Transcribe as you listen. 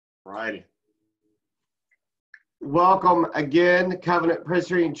Righty. Welcome again, Covenant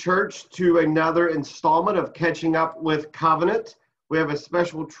Presbyterian Church, to another installment of Catching Up with Covenant. We have a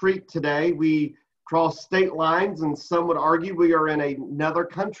special treat today. We cross state lines, and some would argue we are in another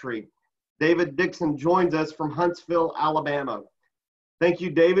country. David Dixon joins us from Huntsville, Alabama. Thank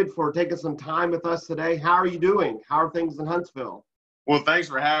you, David, for taking some time with us today. How are you doing? How are things in Huntsville? Well, thanks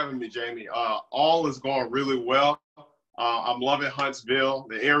for having me, Jamie. All is going really well. I'm loving Huntsville.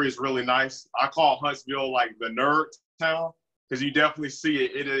 The area is really nice. I call Huntsville like the nerd town because you definitely see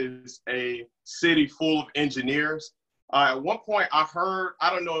it. It is a city full of engineers. At one point I heard,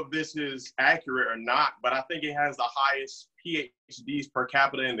 I don't know if this is accurate or not, but I think it has the highest PhDs per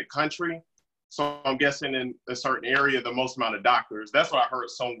capita in the country. So I'm guessing in a certain area, the most amount of doctors. That's what I heard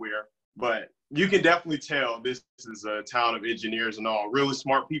somewhere. But you can definitely tell this is a town of engineers and all. Really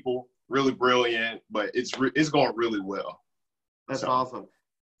smart people, really brilliant, but it's going really well. That's awesome.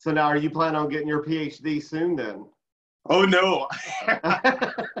 So now are you planning on getting your PhD soon then? Oh, no.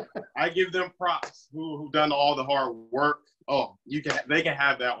 I give them props who've done all the hard work. Oh, they can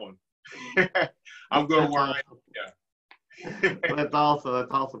have that one. I'm going where I am. Yeah. That's awesome.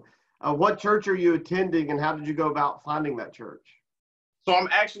 That's awesome. What church are you attending, and how did you go about finding that church? So I'm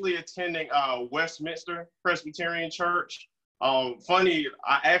actually attending Westminster Presbyterian Church. Funny,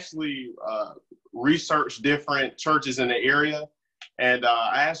 I actually researched different churches in the area, and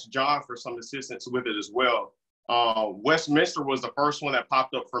I asked John for some assistance with it as well. Westminster was the first one that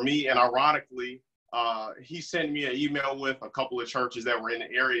popped up for me, and ironically, he sent me an email with a couple of churches that were in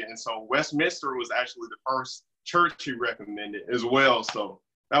the area, and so Westminster was actually the first church he recommended as well. So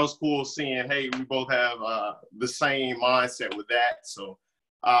that was cool seeing, hey, we both have the same mindset with that. So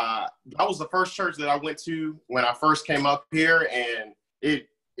that was the first church that I went to when I first came up here, and it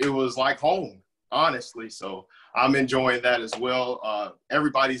was like home, honestly. So I'm enjoying that as well.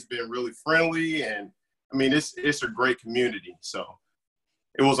 Everybody's been really friendly, and I mean, it's a great community. So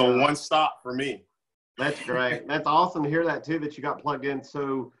it was a one stop for me. That's great. That's awesome to hear that too, that you got plugged in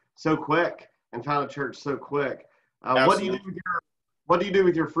so quick and found a church so quick. What do you do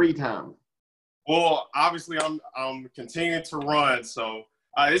with your free time? Well, obviously I'm continuing to run. So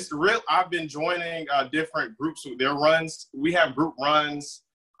it's real. I've been joining different groups with their runs. We have group runs,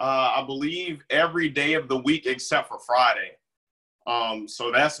 I believe, every day of the week except for Friday. So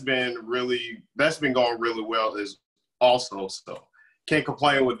that's been going really well as also. So can't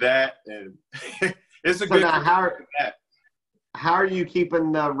complain with that. And it's a good. Now how are you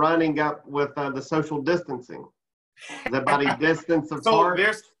keeping running up with the social distancing? Is that body distance apart?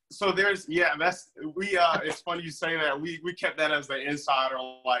 It's funny you say that. We kept that as the insider,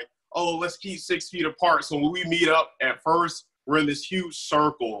 like, oh, let's keep 6 feet apart. So when we meet up at first, we're in this huge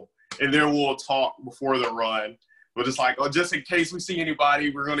circle, and then we'll talk before the run. But it's like, oh, just in case we see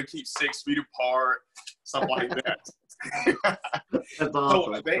anybody, we're going to keep 6 feet apart, stuff like that. That's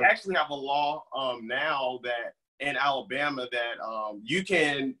awesome. So they actually have a law now that in Alabama that you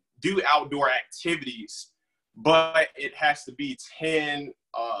can do outdoor activities, but it has to be 10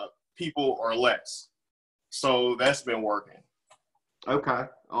 people or less. So that's been working. Okay,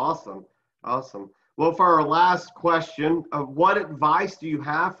 awesome. Well, for our last question, what advice do you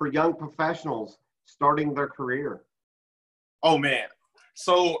have for young professionals starting their career? Oh, man.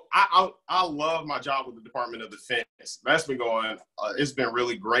 So I love my job with the Department of Defense. That's been going, it's been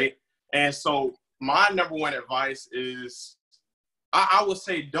really great. And so my number one advice is, I would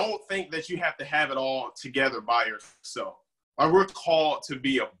say, don't think that you have to have it all together by yourself. Like, we're called to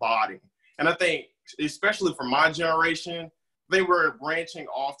be a body. And I think, especially for my generation, they were branching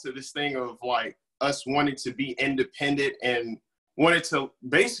off to this thing of like us wanting to be independent and wanted to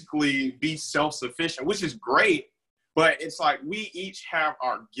basically be self-sufficient, which is great. But it's like we each have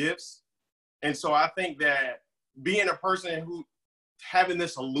our gifts. And so I think that being a person who having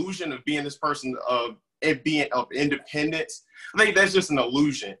this illusion of being this person of it being of independence, I think that's just an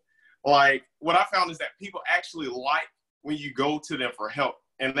illusion. Like, what I found is that people actually like when you go to them for help,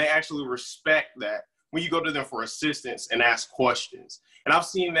 and they actually respect that when you go to them for assistance and ask questions. And I've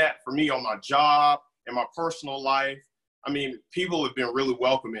seen that for me on my job and my personal life. I mean, people have been really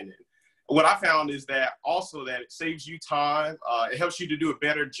welcoming it. What I found is that also that it saves you time. It helps you to do a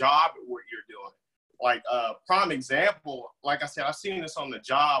better job at what you're doing. Like, prime example, like I said, I've seen this on the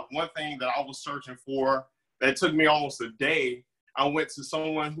job. One thing that I was searching for that took me almost a day, I went to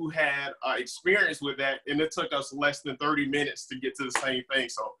someone who had experience with that, and it took us less than 30 minutes to get to the same thing.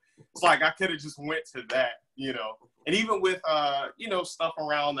 So it's like I could have just went to that, you know. And even with, stuff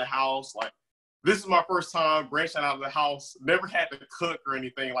around the house, like, this is my first time branching out of the house, never had to cook or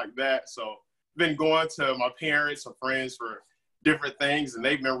anything like that. So been going to my parents or friends for different things, and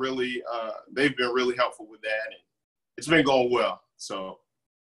they've been really helpful with that, and it's been going well. So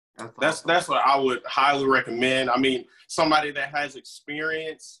that's what I would highly recommend. I mean, somebody that has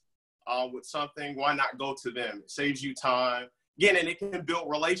experience with something, why not go to them? It saves you time. Again, and it can build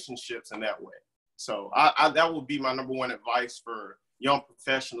relationships in that way. So that would be my number one advice for young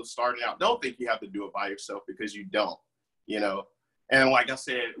professionals starting out. Don't think you have to do it by yourself, because you don't, you know. And like I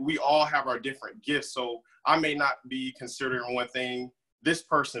said, we all have our different gifts. So I may not be considering one thing, this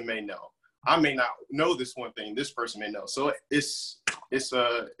person may know. I may not know this one thing, this person may know. So it's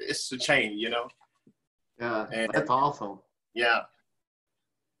a chain, you know. Yeah, and that's awesome. Yeah.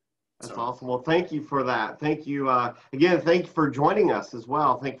 That's awesome. Well, thank you for that. Thank you. Again, thank you for joining us as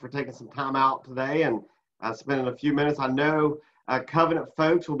well. Thank you for taking some time out today and spending a few minutes. I know Covenant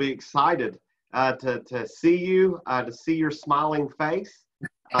folks will be excited to see you, to see your smiling face.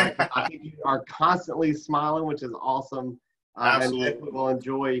 I think you are constantly smiling, which is awesome. Absolutely. And we'll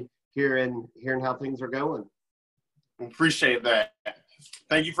enjoy hearing how things are going. Appreciate that.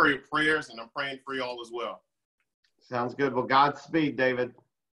 Thank you for your prayers, and I'm praying for you all as well. Sounds good. Well, Godspeed, David.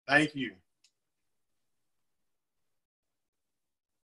 Thank you.